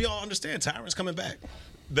draft, because we all understand Tyron's coming back.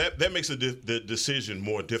 That makes the decision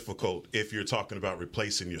more difficult if you're talking about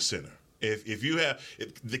replacing your center. If you have,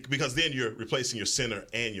 because then you're replacing your center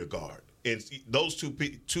and your guard, and those two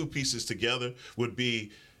pieces together would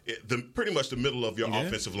be pretty much the middle of your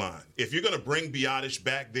offensive line. If you're going to bring Biadasz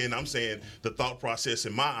back, then I'm saying the thought process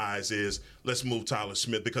in my eyes is let's move Tyler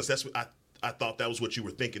Smith, because that's what I thought that was what you were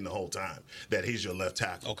thinking the whole time, that he's your left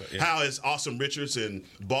tackle. Okay, yeah. How is Austin Richards and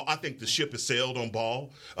Ball? I think the ship has sailed on Ball,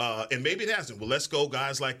 and maybe it hasn't. Well, let's go,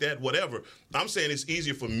 guys like that, whatever. I'm saying it's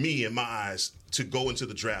easier for me, in my eyes, to go into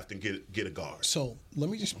the draft and get a guard. So let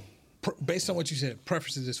me just, based on what you said,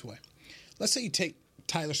 preface it this way. Let's say you take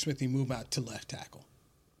Tyler Smith and you move out to left tackle,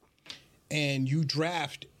 and you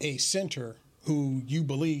draft a center who you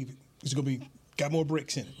believe is going to be got more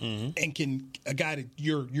bricks in it, and a guy that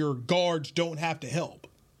your guards don't have to help.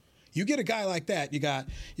 You get a guy like that, you got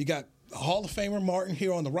Hall of Famer Martin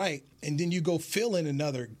here on the right, and then you go fill in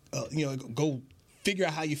another, go figure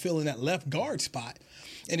out how you fill in that left guard spot.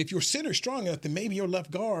 And if your center's strong enough, then maybe your left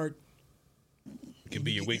guard Can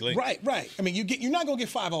be your weak link. Right. I mean, you're not going to get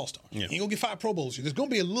 5 All-Stars. Yeah. You're going to get 5 Pro Bowls. There's going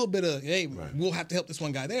to be a little bit of, hey, we'll have to help this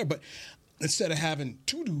one guy there. But instead of having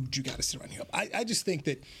 2 dudes, you got to sit around and help. I just think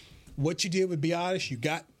that what you did with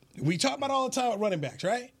Biadasz, we talk about all the time with running backs,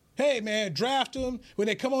 right? Hey, man, draft them. When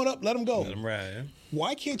they come on up, let them go. Let them ride. Yeah.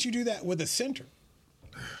 Why can't you do that with a center?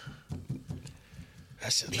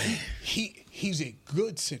 That's it, man. He's a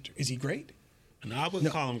good center. Is he great? No, I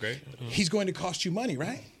wouldn't call him great. He's going to cost you money,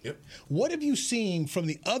 right? Yep. What have you seen from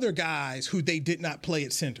the other guys who they did not play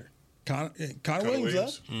at center? Connor Williams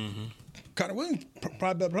left. Mm-hmm. Connor Williams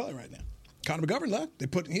probably better player right now. Connor McGovern left. They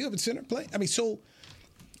put him at center play. I mean, so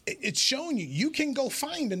it's showing you can go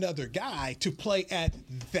find another guy to play at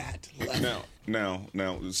that level. Now,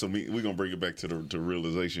 so we're gonna bring it back to the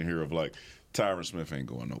realization here of like Tyron Smith ain't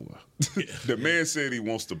going nowhere. The man said he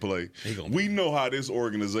wants to play. We know how this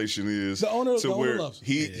organization is. The owner loves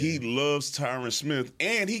him. He loves Tyron Smith,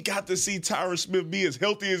 and he got to see Tyron Smith be as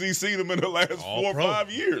healthy as he's seen him in the last 4 or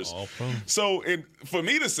 5 years. So, and for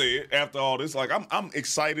me to say it after all this, like I'm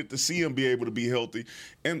excited to see him be able to be healthy,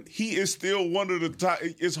 and he is still one of the top.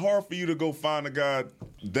 It's hard for you to go find a guy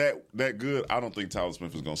that good. I don't think Tyler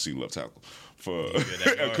Smith is going to see left tackle for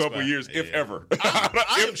a couple of years, if ever.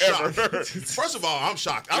 I am shocked. First of all, I'm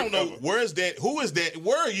shocked. I don't know who is that?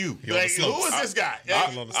 Where are you? Like, who is this guy?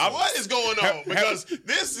 What is going on? Because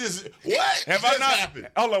this is what happened.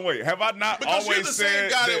 Hold on, wait. Have I not because always you're the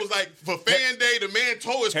same guy that was like for fan day, the man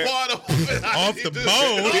tore his part off the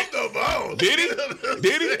bone. Off the bone. Did he?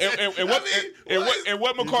 And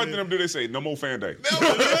what McCarthy and them did they say? No more fan day.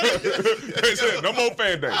 They said no more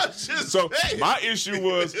fan day. So my issue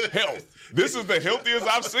was health. This is the healthiest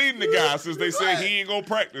I've seen the guy since they said he ain't gonna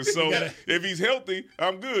practice. So if he's healthy,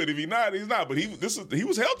 I'm good. If he's not, he's not. But he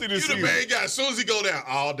was healthy this season. You the main guy. As soon as he go down,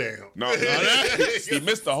 oh damn. No, he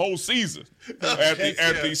missed the whole season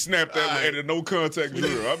after he snapped that at a no contact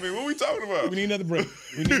drill. I mean, what are we talking about? We need another break.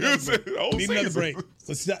 We need another break.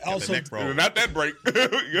 Let's also not that break.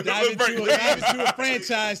 dive into a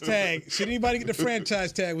franchise tag. Should anybody get the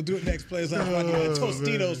franchise tag? We'll do it next. Players on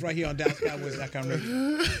Tostitos right here on DallasCowboys.com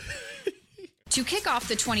radio. To kick off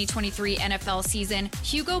the 2023 NFL season,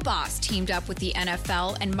 Hugo Boss teamed up with the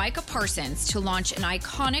NFL and Micah Parsons to launch an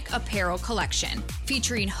iconic apparel collection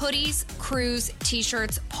featuring hoodies, crews,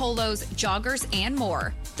 t-shirts, polos, joggers, and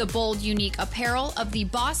more. The bold, unique apparel of the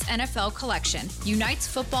Boss NFL collection unites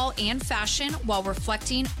football and fashion while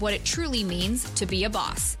reflecting what it truly means to be a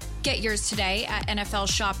boss. Get yours today at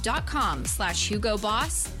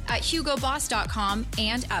nflshop.com/HugoBoss, at HugoBoss.com,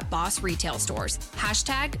 and at Boss retail stores.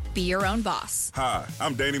 #Be your own boss. Hi,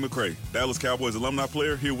 I'm Danny McCray, Dallas Cowboys alumni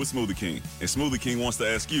player here with Smoothie King. And Smoothie King wants to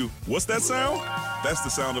ask you, what's that sound? That's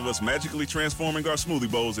the sound of us magically transforming our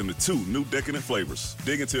smoothie bowls into 2 new decadent flavors.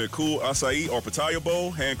 Dig into a cool acai or pitaya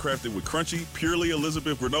bowl, handcrafted with crunchy, purely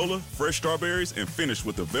Elizabeth granola, fresh strawberries, and finished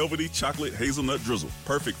with a velvety chocolate hazelnut drizzle.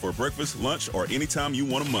 Perfect for breakfast, lunch, or anytime you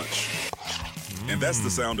want to munch. And that's the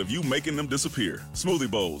sound of you making them disappear. Smoothie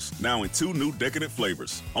bowls, now in 2 new decadent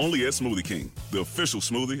flavors. Only at Smoothie King, the official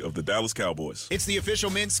smoothie of the Dallas Cowboys. It's the official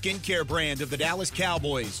men's skincare brand of the Dallas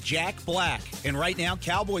Cowboys, Jack Black. And right now,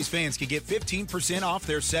 Cowboys fans can get 15% off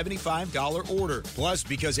their $75 order. Plus,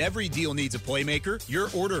 because every deal needs a playmaker, your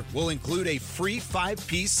order will include a free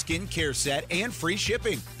 5-piece skincare set and free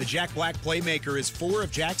shipping. The Jack Black Playmaker is 4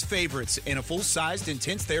 of Jack's favorites and a full-sized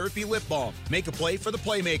intense therapy lip balm. Make a play for the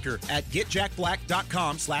Playmaker at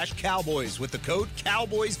getjackblack.com/Cowboys with the code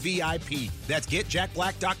CowboysVIP. That's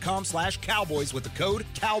getjackblack.com/Cowboys with the code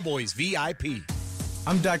CowboysVIP.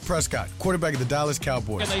 I'm Dak Prescott, quarterback of the Dallas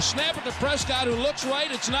Cowboys. And they snap it to Prescott, who looks right.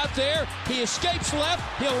 It's not there. He escapes left.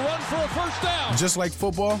 He'll run for a first down. Just like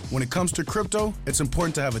football, when it comes to crypto, it's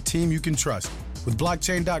important to have a team you can trust. With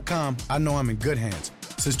Blockchain.com, I know I'm in good hands.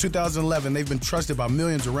 Since 2011, they've been trusted by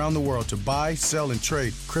millions around the world to buy, sell, and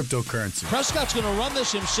trade cryptocurrency. Prescott's going to run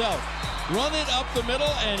this himself. Run it up the middle,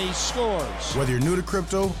 and he scores. Whether you're new to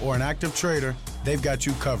crypto or an active trader, they've got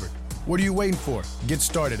you covered. What are you waiting for? Get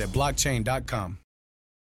started at Blockchain.com.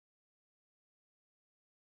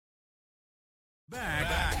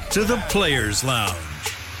 Back to the Players Lounge.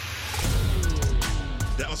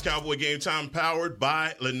 Dallas Cowboy Game Time powered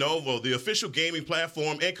by Lenovo, the official gaming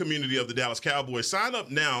platform and community of the Dallas Cowboys. Sign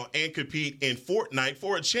up now and compete in Fortnite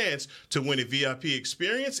for a chance to win a VIP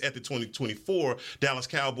experience at the 2024 Dallas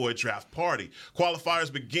Cowboy Draft Party.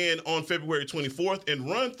 Qualifiers begin on February 24th and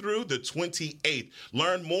run through the 28th.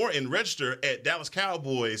 Learn more and register at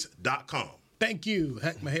DallasCowboys.com. Thank you.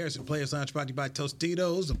 Heckma Harrison, Players Lounge, brought to you by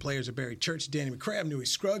Tostitos. The players are Barry Church, Danny McCray, Newy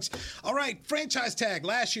Scruggs. All right, franchise tag.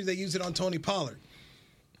 Last year they used it on Tony Pollard.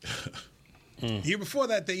 The year before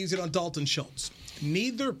that, they used it on Dalton Schultz.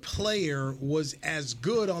 Neither player was as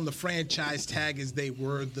good on the franchise tag as they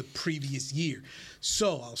were the previous year.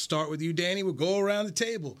 So I'll start with you, Danny. We'll go around the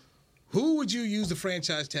table. Who would you use the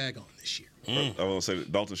franchise tag on this year? I want to say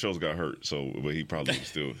that Dalton Schultz got hurt, but he probably would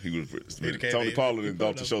still. He would. Tony Pollard and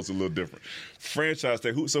Dalton Schultz are a little different. Franchise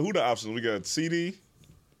tag. So who the options? We got CD.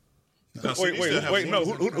 No, wait. No,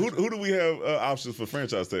 who do we have options for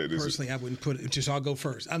franchise tag this Personally, year? I wouldn't put it. Just I'll go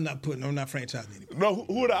first. I'm not franchising anybody. No,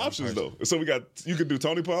 who are the options though? So you could do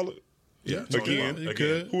Tony Pollard. Yeah, again. You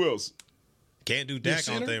could. Who else? Can't do Dak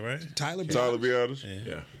on thing, right? Tyler Biadasz.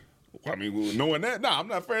 Yeah. I mean, knowing that, I'm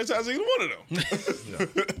not franchising either one of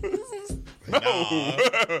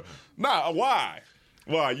them. No. Why?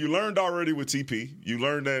 Why? You learned already with TP. You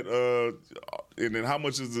learned that. And then how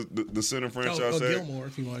much is the center franchise tag? Gilmore,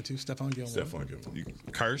 if you wanted to. Stephon Gilmore.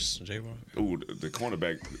 Curse, J-Ron. Ooh, the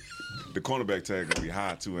cornerback tag gonna be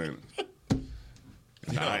high too, ain't it?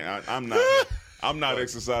 I'm not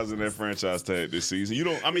exercising that franchise tag this season. You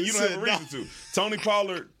don't have a reason to.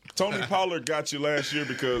 Tony Pollard got you last year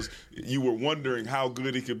because you were wondering how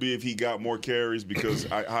good he could be if he got more carries because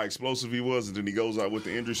how explosive he was, and then he goes out with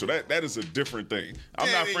the injury. So that is a different thing.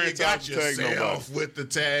 I'm not franchise tagging nobody. With the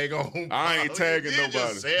tag on. I ain't tagging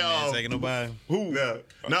nobody. Tagging nobody. Who? No,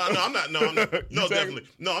 I'm not. No, definitely.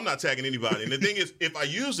 No, I'm not tagging anybody. And the thing is, if I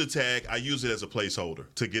use the tag, I use it as a placeholder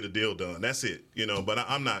to get a deal done. That's it. But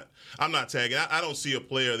I'm not tagging. I don't see a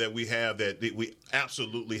player that we have that we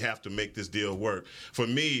absolutely have to make this deal work. For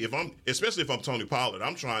me, especially if I'm Tony Pollard,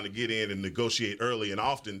 I'm trying to get in and negotiate early and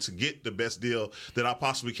often to get the best deal that I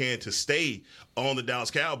possibly can to stay on the Dallas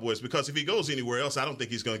Cowboys. Because if he goes anywhere else, I don't think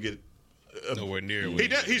he's going to get nowhere near. He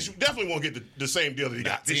definitely won't get the same deal that he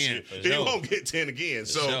got this year. He won't get 10 again.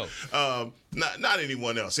 So not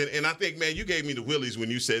anyone else. And I think, man, you gave me the willies when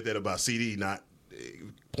you said that about CD not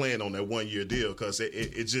playing on that 1-year deal because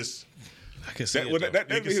it just. I can see that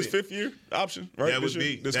be his 5th year option, right?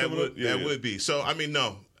 That would be. So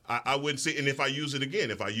no, I wouldn't see. And if I use it again,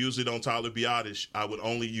 if I use it on Tyler Biadasz, I would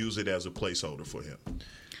only use it as a placeholder for him.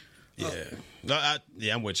 Yeah,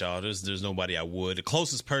 I'm with y'all. There's nobody I would. The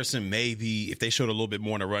closest person, maybe if they showed a little bit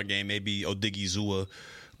more in the run game, maybe Odigizua,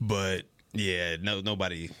 but yeah,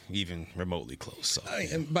 nobody even remotely close. So.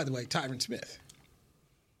 And by the way, Tyron Smith.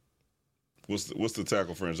 What's the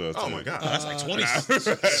tackle franchise? Oh my God, that's like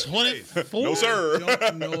 24. No sir.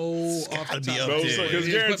 Don't know off the top. No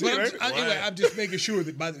sir. But I'm just making sure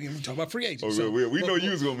that by the way, we're talking about free agents. We know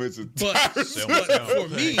you was gonna mention. But for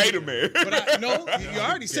me, hate a man. But you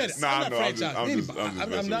already said it. I'm not franchising anybody.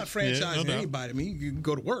 I'm not franchising no anybody. I mean, you can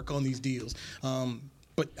go to work on these deals.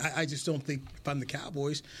 But I just don't think if I'm the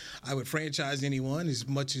Cowboys, I would franchise anyone as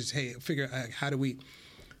much as figure how do we.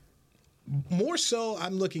 More so,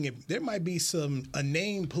 I'm looking at there might be a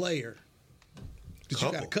name player that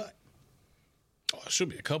you got to cut. Oh, it should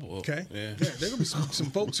be a couple. Okay, yeah, there gonna be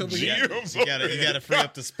some folks over here. You got to free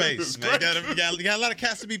up the space, man. You got a lot of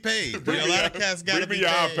cats to be paid. A lot of cats got to be paid.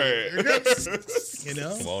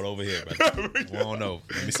 iPad. Come on over here, man. Come on over.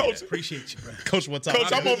 Let me Coach, appreciate you, bro. Coach, what's up?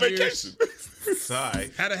 Coach, I'm on vacation.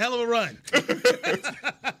 Sorry. Had a hell of a run.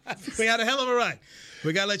 We had a hell of a run.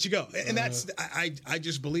 We got to let you go. And that's I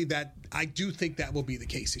just believe that. I do think that will be the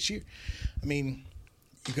case this year. I mean,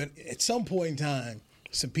 at some point in time,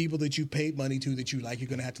 some people that you paid money to that you like, you're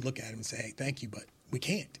going to have to look at them and say, hey, thank you, but we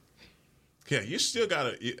can't. Yeah, you still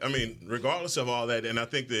got to, regardless of all that, and I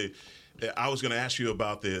think I was going to ask you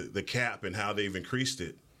about the cap and how they've increased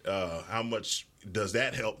it. How much does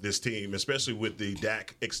that help this team, especially with the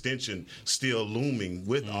Dak extension still looming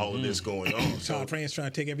with all of this going on? Todd France trying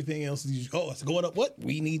to take everything else. It's going up. What?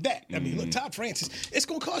 We need that. I mean, look, Todd France, it's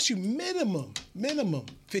going to cost you minimum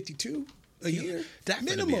 $52 a year. Dak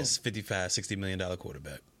minimum be a $55, $60 million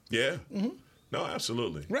quarterback. Yeah. Mm-hmm. No,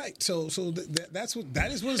 absolutely. Right. So that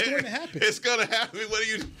is what it's going to happen. It's going to happen.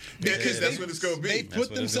 Because that's what it's going to be. They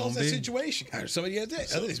put themselves in a situation. Somebody the other day,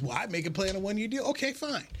 I make a play on a 1-year deal. Okay,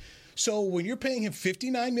 fine. So when you're paying him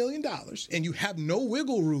 $59 million and you have no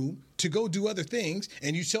wiggle room to go do other things,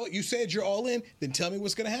 and you said you're all in, then tell me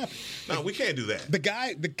what's going to happen. No, we can't do that. The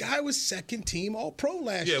guy was second team All-Pro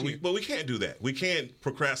last year. But we can't do that. We can't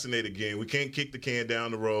procrastinate again. We can't kick the can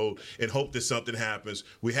down the road and hope that something happens.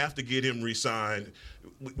 We have to get him re-signed.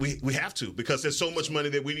 We have to, because there's so much money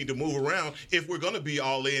that we need to move around if we're going to be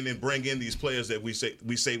all in and bring in these players that we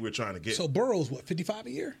say we're trying to get. So Burrow's what, $55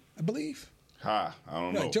 a year, I believe. I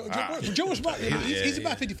don't know. Joe was about he's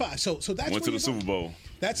about 55. So that's went to the Super Bowl.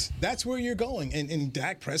 That's where you're going. And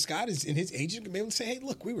Dak Prescott is in his agent can be able to say, hey,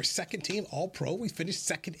 look, we were second team All Pro. We finished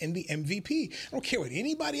second in the MVP. I don't care what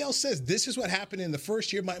anybody else says. This is what happened in the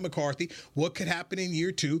first year, Mike McCarthy. What could happen in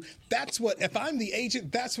year two? That's what, if I'm the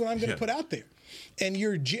agent, that's what I'm going to put out there. And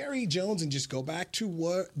you're Jerry Jones, and just go back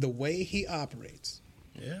to the way he operates.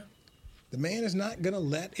 Yeah. The man is not going to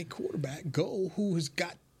let a quarterback go who's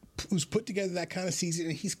put together that kind of season,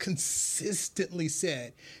 and he's consistently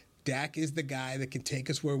said, Dak is the guy that can take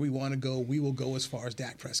us where we want to go. We will go as far as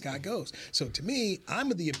Dak Prescott goes. So to me,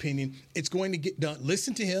 I'm of the opinion it's going to get done.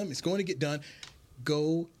 Listen to him. It's going to get done.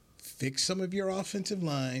 Go fix some of your offensive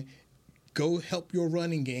line. Go help your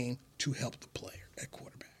running game to help the player at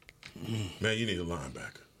quarterback. Man, you need a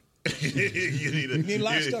linebacker. you need a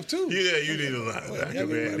lot of stuff too. Yeah, you need a linebacker,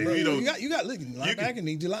 man. You got linebacker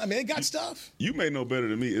need line. I mean, they got stuff. You may know better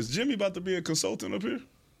than me. Is Jimmy about to be a consultant up here?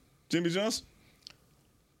 Jimmy Johnson?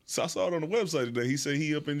 So I saw it on the website today. He said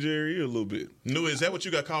he up in Jerry ear a little bit. No, is that what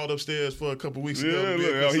you got called upstairs for a couple weeks ago? Yeah,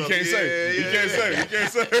 look, he can't say. He can't say.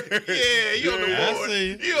 Yeah, you on the board.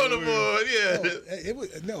 You on the board.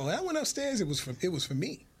 Yeah. When I went upstairs, it was for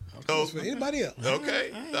me. It was for anybody else.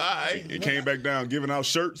 Okay. All right. He came back down giving out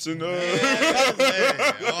shirts and all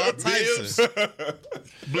types.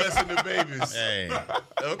 Blessing the babies. Hey.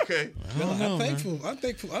 Okay. I'm thankful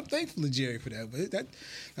to Jerry for that. But that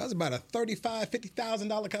was about a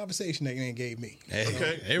 $35,000-$50,000 conversation that they gave me. Hey,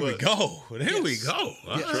 okay. Here we go. There we go.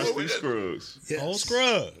 Trusty Scruggs. Yes. Old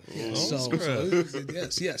Scruggs.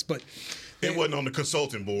 Yes. But it wasn't on the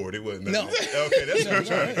consulting board. It wasn't. No. Okay, that's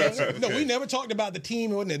okay. No, we never talked about the team.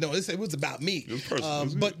 No, it was about me.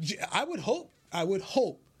 But I would hope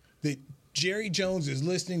that Jerry Jones is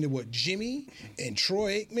listening to what Jimmy and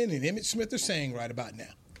Troy Aikman and Emmitt Smith are saying right about now,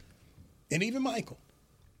 and even Michael,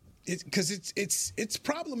 because it's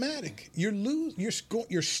problematic. You're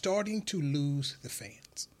starting to lose the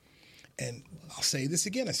fans, and I'll say this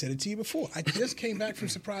again. I said it to you before. I just came back from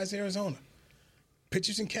Surprise, Arizona.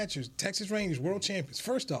 Pitchers and catchers, Texas Rangers, world champions.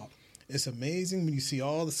 First off, it's amazing when you see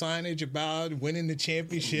all the signage about winning the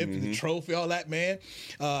championship and the trophy, all that, man,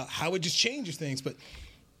 how it just changes things. But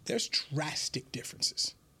there's drastic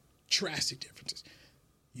differences.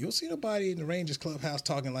 You'll see nobody in the Rangers clubhouse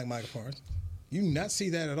talking like Michael Parsons. You do not see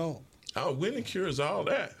that at all. Oh, winning cures all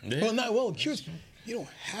that. Yeah. Cures. You don't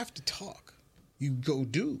have to talk. You go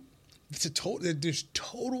do. There's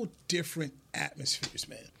total different atmospheres,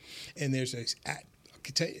 man. And there's I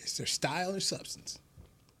can tell you, it's their style or substance.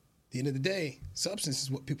 At the end of the day, substance is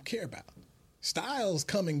what people care about. Styles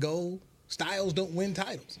come and go. Styles don't win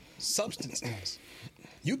titles. Substance does.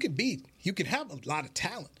 You can have a lot of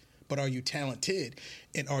talent, but are you talented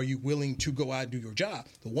and are you willing to go out and do your job?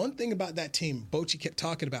 The one thing about that team, Bochy kept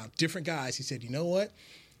talking about, different guys, he said, you know what?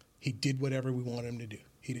 He did whatever we wanted him to do.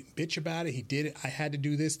 He didn't bitch about it. He did it. I had to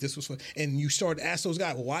do this. This was fun. And you started to ask those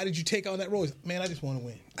guys, well, why did you take on that role? Man, I just want to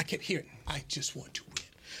win. I kept hearing, I just want to win.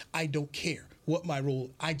 I don't care what my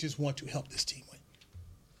role. I just want to help this team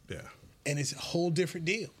win. Yeah. And it's a whole different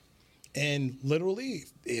deal. And literally,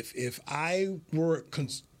 if I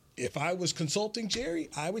was consulting Jerry,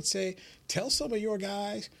 I would say, tell some of your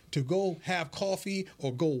guys to go have coffee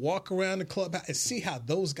or go walk around the clubhouse and see how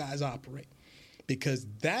those guys operate. Because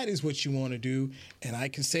that is what you want to do. And I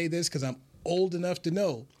can say this because I'm old enough to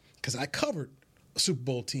know, because I covered a Super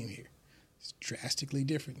Bowl team here. It's drastically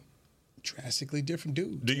different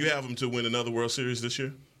dude. Do you have them to win another World Series this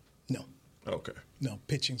year? No. Okay. No,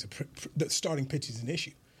 the starting pitching is an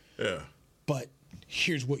issue. Yeah. But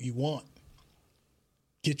here's what you want.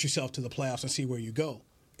 Get yourself to the playoffs and see where you go.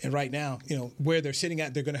 And right now, where they're sitting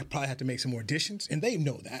at, they're going to probably have to make some more additions, and they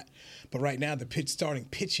know that. But right now, starting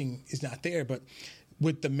pitching is not there. But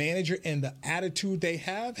with the manager and the attitude they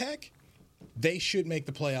have, heck, they should make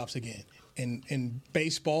the playoffs again. And in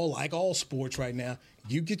baseball, like all sports right now,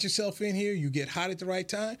 you get yourself in here, you get hot at the right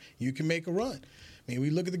time, you can make a run. I mean, we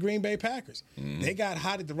look at the Green Bay Packers. They got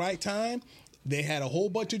hot at the right time. They had a whole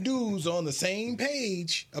bunch of dudes on the same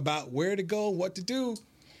page about where to go, what to do.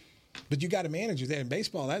 But you got a manager there in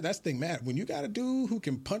baseball. That's the thing matter. When you got a dude who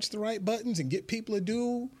can punch the right buttons and get people to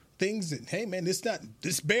do things that, hey man, this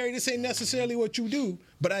Barry, this ain't necessarily what you do,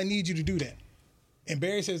 but I need you to do that. And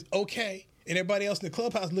Barry says, okay. And everybody else in the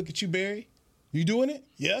clubhouse look at you, Barry. You doing it?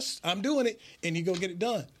 Yes, I'm doing it. And you go get it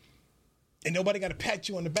done. And nobody got to pat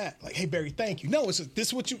you on the back like, hey Barry, thank you. No,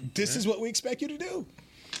 this is what we expect you to do.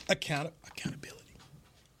 Accountability.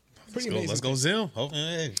 Pretty amazing. Let's go Zim.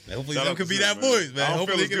 Hopefully Zim could be that voice, man. I don't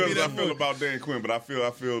Hopefully feel as good as I feel about Dan Quinn, but I feel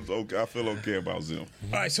okay about Zim.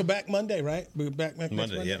 All right, so back Monday, right? We're back next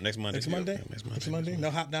Monday. Yeah, next Monday. Next Monday? Yeah, next Monday. Next Monday? No,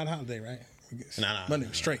 not holiday, right? Monday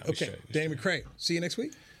straight. Okay. Danny McCray. See you next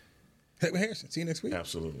week. Hey, Harrison. See you next week.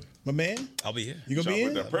 Absolutely. My man. I'll be here. You gonna be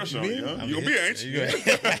in? Put that pressure on you, huh? You gonna be, ain't you?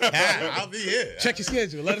 I'll be here. Check your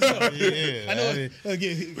schedule. Let us know. Yeah. I know.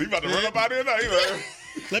 You about to run up out there now?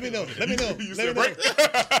 Let me know. You said break.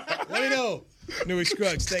 Let me know. Newy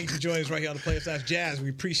Scruggs, thank you for joining us right here on the Players Lounge. Jazz, we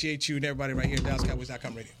appreciate you and everybody right here at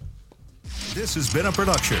DallasCowboys.com radio. This has been a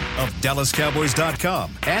production of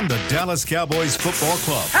DallasCowboys.com and the Dallas Cowboys Football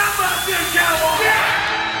Club. How about this, Cowboys? Yeah!